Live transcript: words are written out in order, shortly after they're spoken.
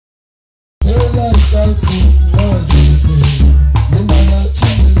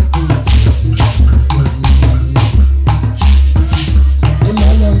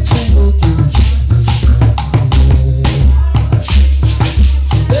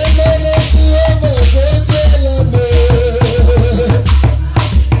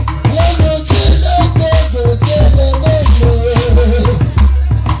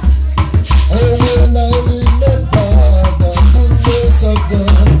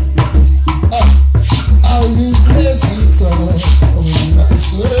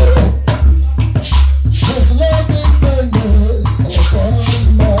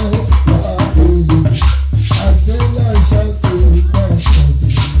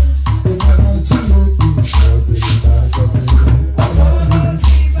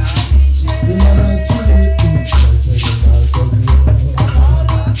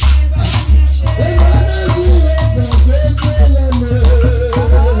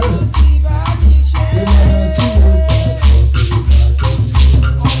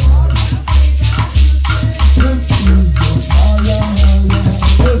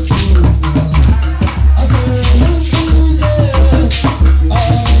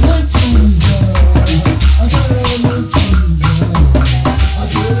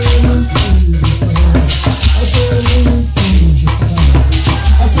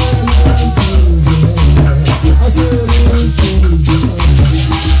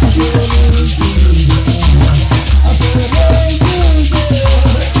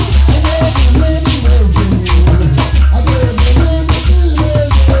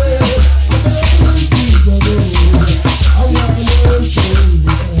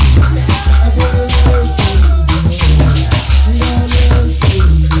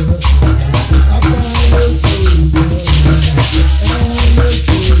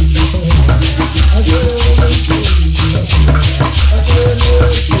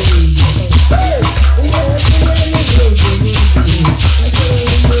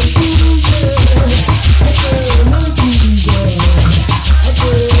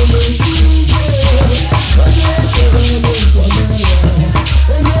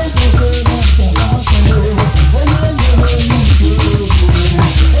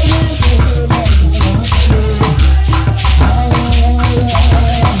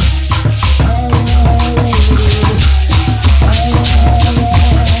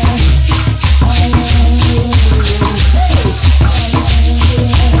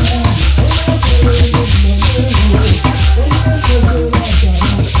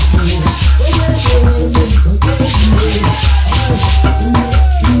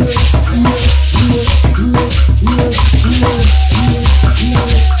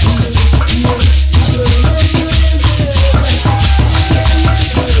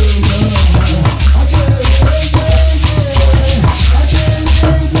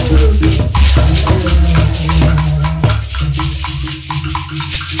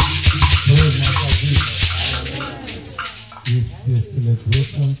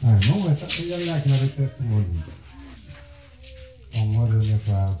testimony on what really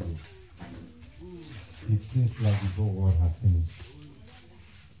has it seems like the whole world has finished.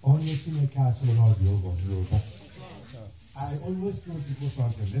 Only she make us will not be over. I always tell people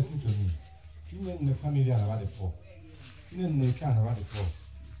something, listen to me. Even in the family are about the poor. Even in the can about the poor.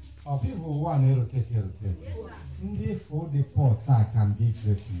 Our people who are rotate. Indeed, for the poor can be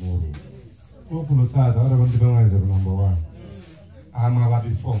great tomorrow. Open the other one is number one. I'm about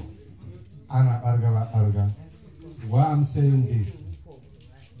the phone. Anna Arga. Why I'm saying this,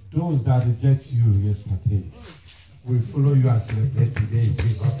 those that reject you yesterday will follow you and celebrate today in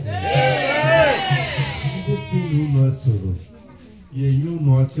Jesus' name. This is no sorrow. You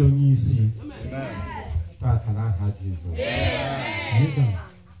know what you need to see. But I have Jesus.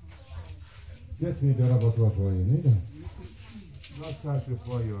 Get me the rubber for you. Not such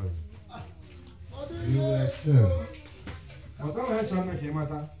before you. You will excel. But don't have to make a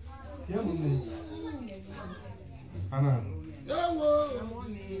matter. Anna.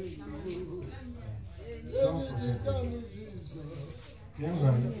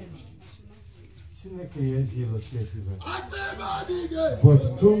 But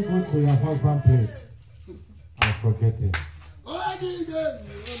don't go to your husband's place and forget it.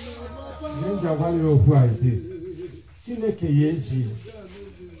 Ninja value of who is this? Chineke Yeji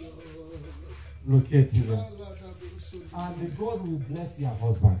located them. And God will bless your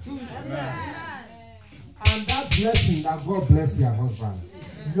husband. Amen. And that blessing that God bless your husband,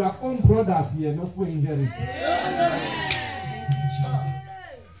 your own brothers here not will inherit.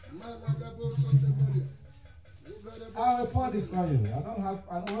 I will pour this on you. I don't have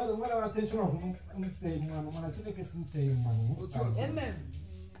whatever attention of Amen.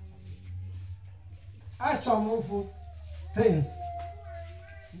 I shall move for things.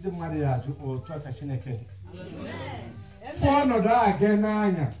 The Maria or Twakashineke. For no da again,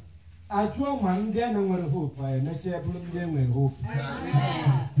 Anya. I told my then and will hope by a nature bloom them with hope.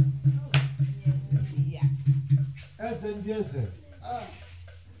 As in yes,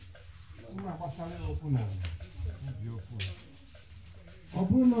 open.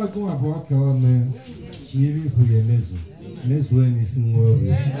 Open not go about our man, living for your measure. Let's win this in world.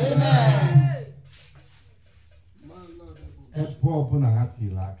 As poor upon a happy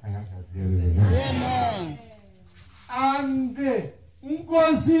like I have here. And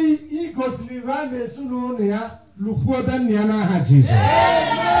Ngozi, Igos Livane, Sununia, Lufoda Niana Haji.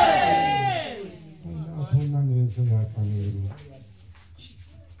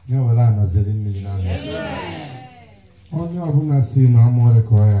 Never Zerin Milan. Only Abuna see no more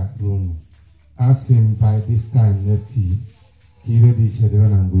require room. Ask him by this time next year. He ready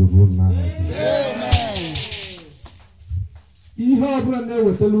Shadwan and Global Man. He heard when they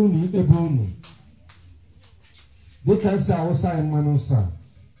were telling the bone. They can say outside Manosa.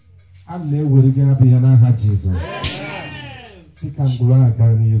 And they will get be an aha Jesus. He can go on a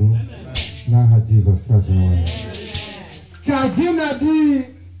carniru. Naha Jesus Christ. Kagina di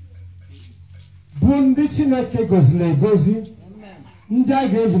Bundichina Kegosle Gozi.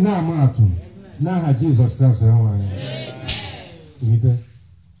 Ndagage na matu. Naha Jesus Christ. Amen.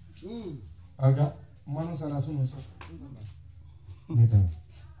 Aga Manosa Nasuno.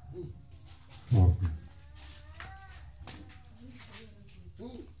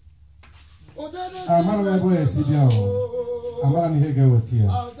 Amara boy Sibia. Amara ni hege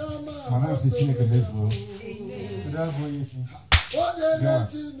wotia. Mana si Chineke lefu. Today boy isi.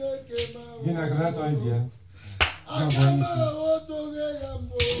 Gina grato idea. Boy isi.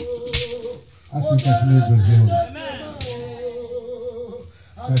 Asi kashine gozeo.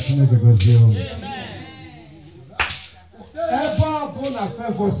 Kashine gozeo. Eba bona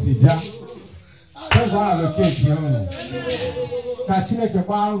fefo Sibia. Fefo allocate yon. Kashine ke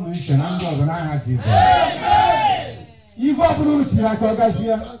ba unu iche na ndo go na ha Jesus. Ivo buru ti la ko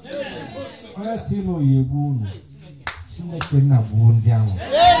gasia. Ona si no yebu unu. Chineke na bu ndi anwo.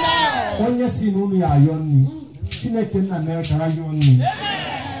 Onye si no unu ya yonni. Chineke na na ka yonni.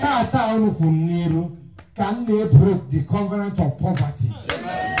 Ta unu kunniru can they break the covenant of poverty.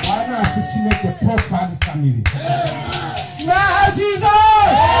 Why not see Chineke prosper this family? Na Jesus.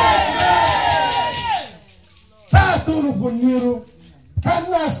 Ta unu kunniru can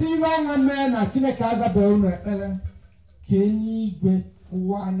not see one man na Chineke aza be unu ekpele. Kenyi igwe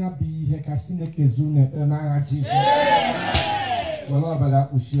wana bi ihe ka Chineke zune na Jesus. Wala bala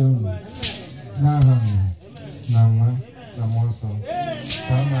ushenu. Na nwa na monso.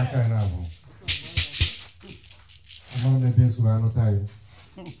 Sama ka na bu. Amon ne besu anu tai.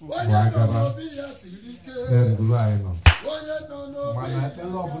 Wa gaba. Ngulu ayi no. Mana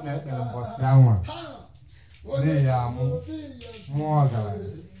telo bu na ekele mbosi anwa. Ne ya mu agala.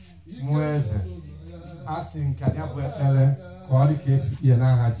 Mu eze. Asking can you put Ellen or the case in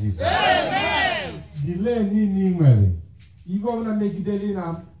a Jesus? Delay ni mwele. You go na make it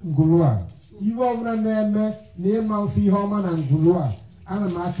na ngulua. You go na name of fi homa na ngulua. Ana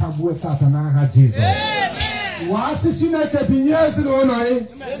makabu tata na Jesus. Wasi Chineke binyezi no no eh.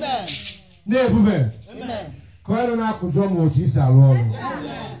 Amen. Ne bube. Amen. Ko ero na akujo mo ti sa lo.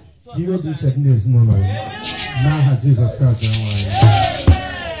 Kiwe di shedness no no eh. Na Jesus Christ.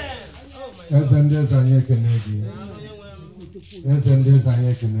 Assemblies are here Kenegi. Assemblies are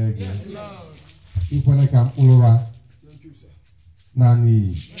here Kenegi. People na kam ulwa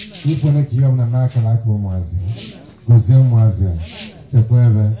nani. People na kiyo na maka na kwa mwazi. Goze mwazi.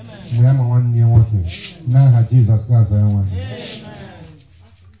 Chepweve. Muyama wani nye woke. Na Jesus Christ ya wani.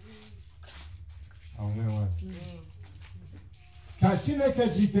 Awe wani. Kachine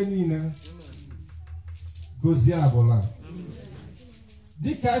kejike nina. Goze abola.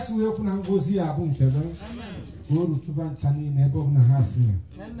 Dikas we open and gozi abun kebe. Go to van chani nebo na hasime.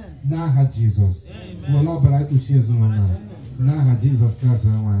 Na ha Jesus. We not believe to share zona. Na ha Jesus Christ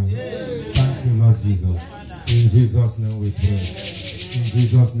we want. Thank you Lord Jesus. In Jesus name we pray. In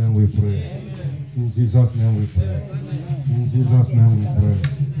Jesus name we pray. In Jesus name we pray. In Jesus name we pray.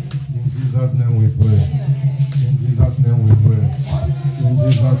 In Jesus name we pray. In Jesus name we pray. In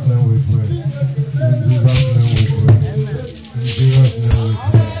Jesus name we pray.